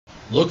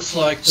Looks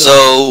like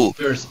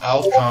there's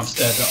outcomes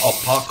that the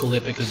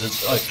apocalyptic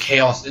is a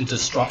chaos and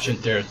destruction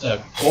there.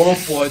 The Goro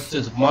boys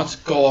just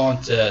must go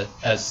on to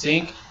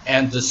sink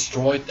and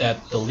destroy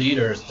the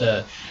leaders,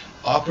 the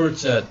upper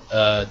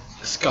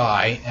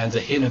sky and the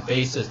hidden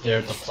bases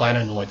there, the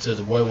planetoids. So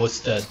what was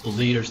the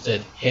leaders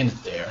that hinted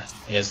there?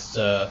 It's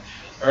the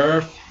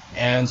Earth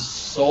and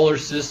solar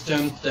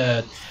system,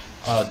 that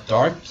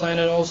dark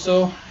planet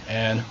also,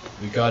 and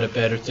we got it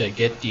better to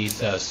get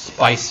these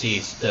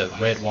spices, the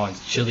red ones,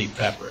 chili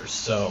peppers.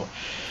 So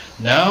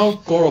now,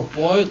 Goro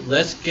boy,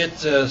 let's get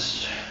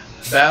this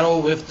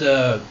battle with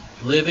the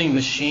living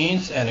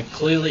machines and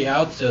clearly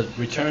out to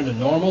return to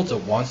normal to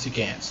once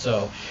again.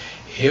 So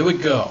here we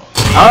go.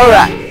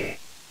 Alright,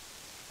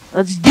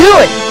 let's do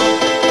it!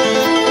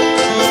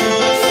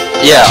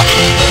 Yeah.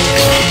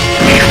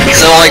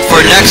 So, like, for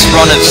next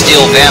run of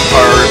Steel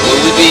Vampire,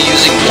 would we be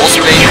using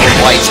Wolfsbane or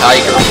White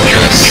Tiger for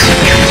this?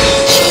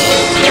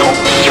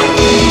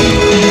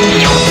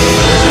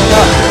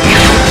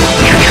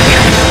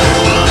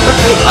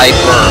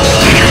 Hyper.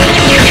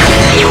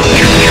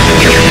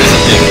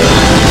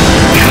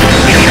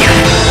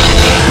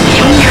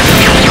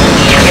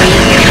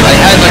 I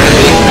had like a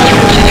big...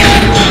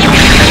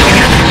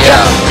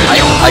 Yeah,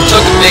 I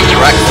took a big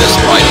breakfast,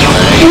 by the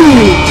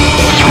way.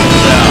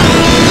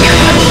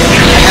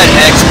 I had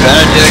Eggs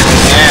Benedict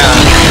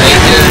and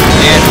bacon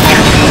and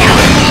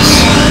eggs.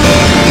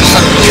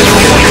 Some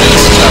beautiful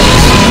piece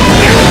toast.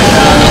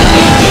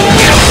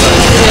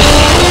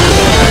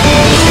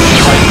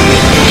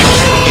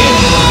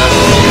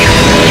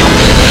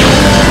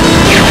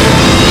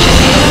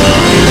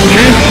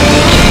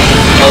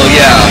 Oh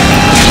yeah.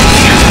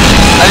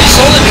 Have you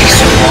saw the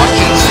Mr.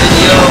 Watkins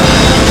video?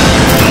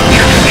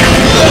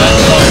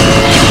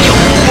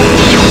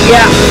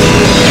 Yeah.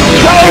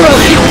 Goro,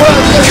 he was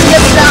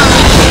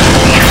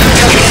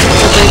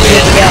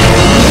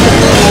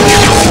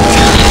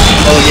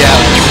Oh yeah,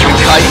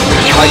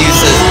 Caillou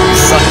says you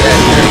suck at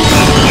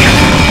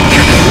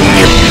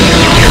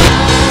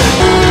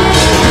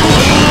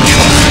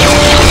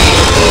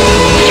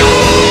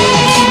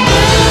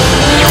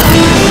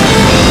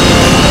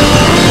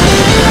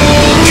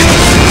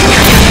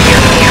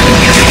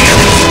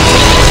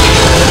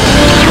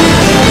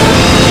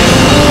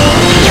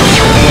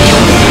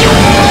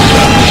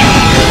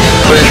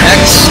For the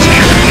next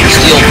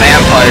Steel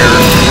Vampire,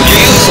 would you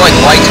use like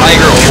White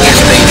Tiger or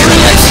Wolfsbane for the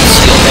next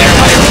Steel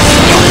Vampire?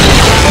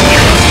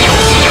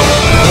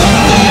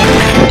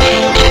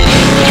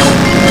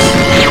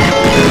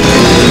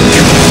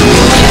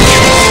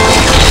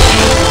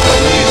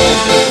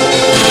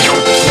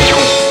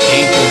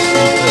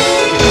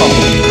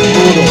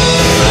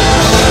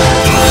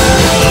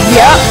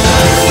 Yeah,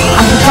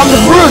 I've become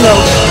the Bruno.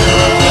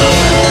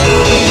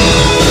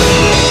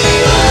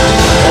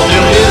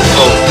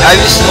 I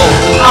just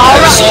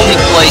saw me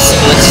play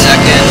Split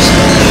Second.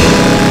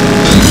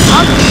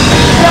 I'm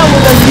done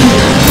with the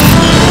video.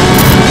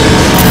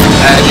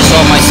 I just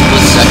saw my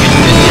Split Second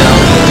video.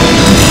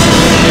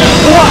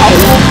 Wow.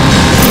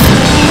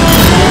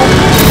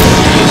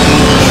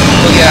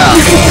 Oh yeah.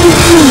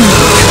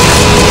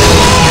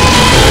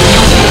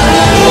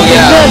 Oh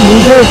yeah.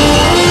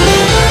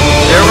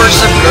 There were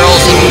some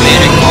girls in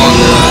Command &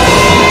 Conquer.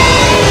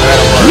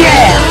 Red Alert.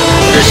 Yeah.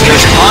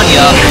 There's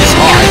Tanya, who's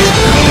hot.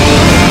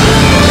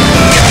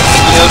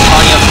 You know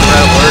Tanya from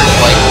Red Alert,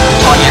 like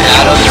Tanya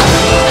Adams?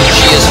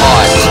 She is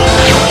hot.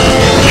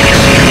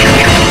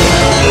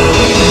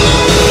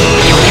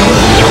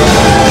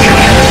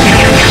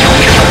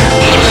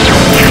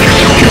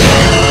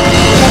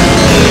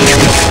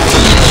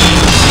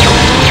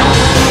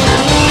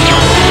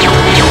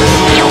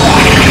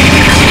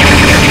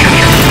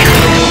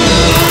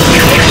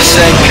 Just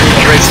saying,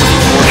 Drake's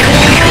looking forward to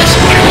this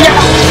one. Yeah.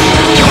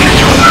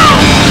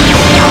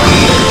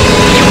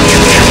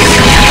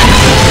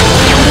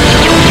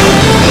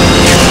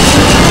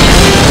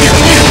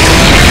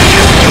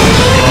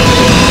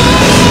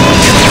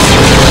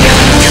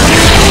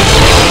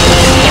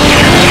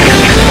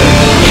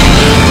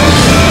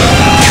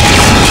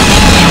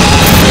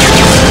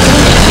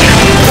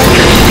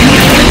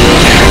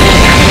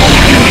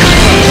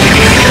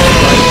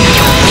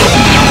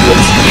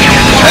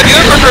 Have you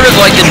ever heard of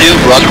like the new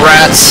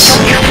Rugrats?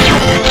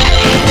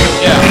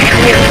 Yeah.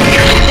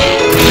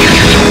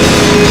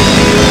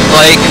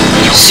 Like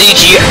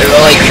CG,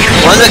 like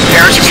one of the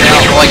parents is now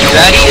like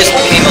Betty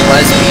became a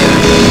lesbian.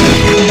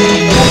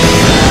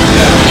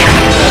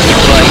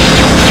 Like,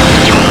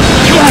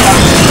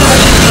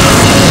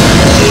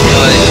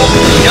 but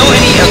you know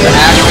any of the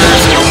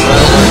actors in Red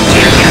Alert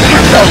 2?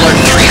 Red Alert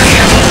 3?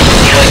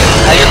 Like,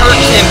 have you heard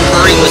Tim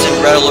Curry was in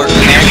Red Alert,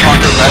 Command &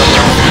 Conquer Red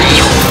Alert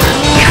 3?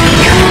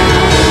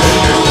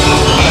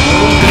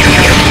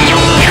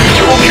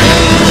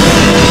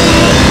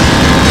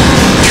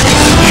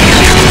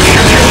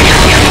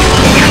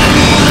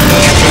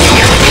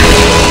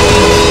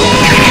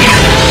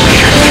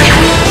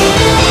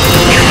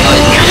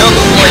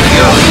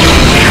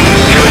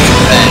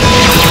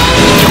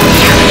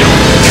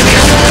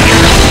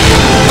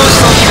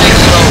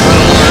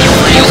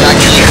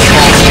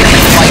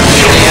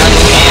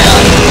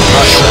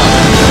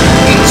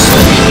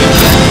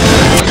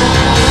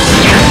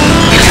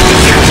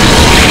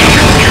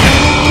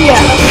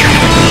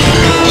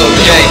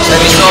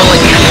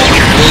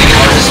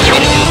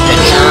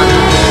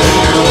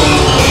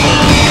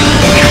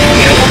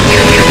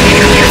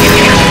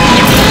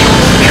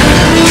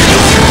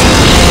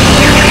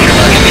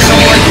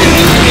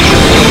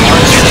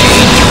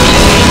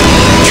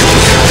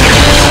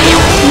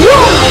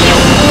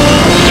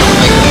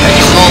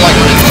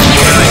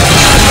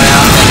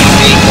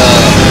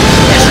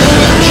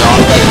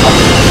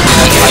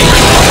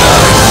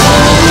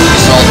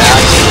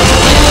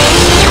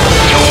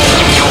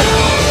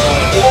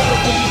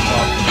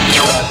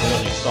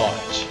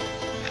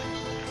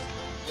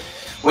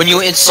 When you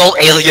insult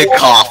alien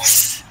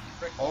cops.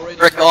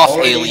 Frick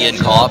off, alien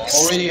cops.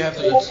 Already have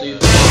to see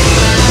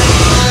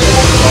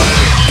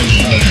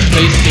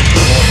basic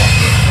robot.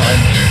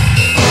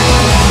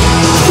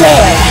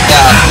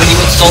 Yeah, when you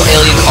insult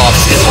alien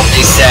cops, is what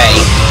they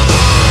say.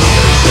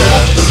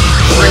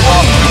 Frick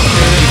off.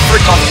 You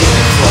frick off the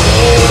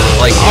control.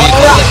 Like, when you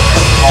call like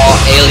all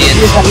aliens.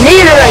 There's a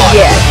meter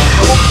again.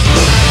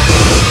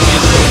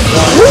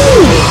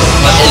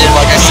 But and then,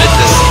 like I said,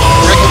 this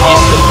frick off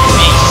the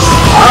beast.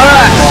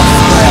 Alright.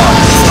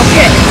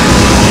 Okay.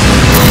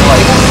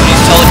 Like, when you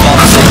tell a dog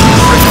to say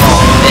frick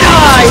off.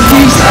 Die,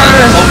 you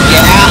son. Oh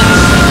yeah?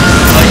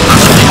 Like,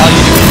 how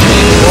you do it?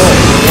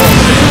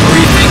 Where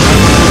you think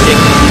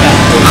taking back?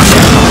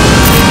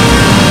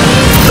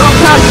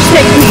 Not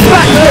take me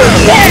back there.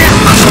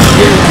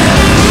 Yeah.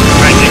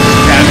 I think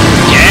that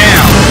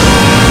yeah.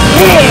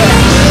 Yeah.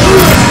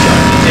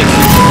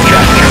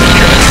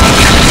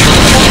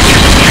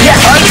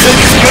 I'm just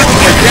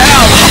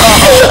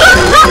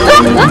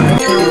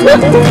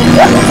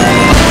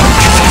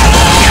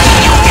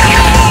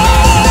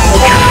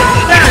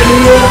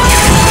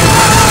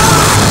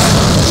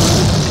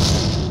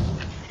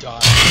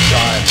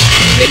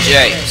Hey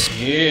James.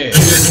 Yeah.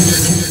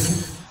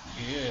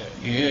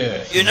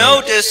 Yeah. You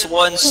know this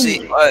one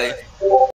scene.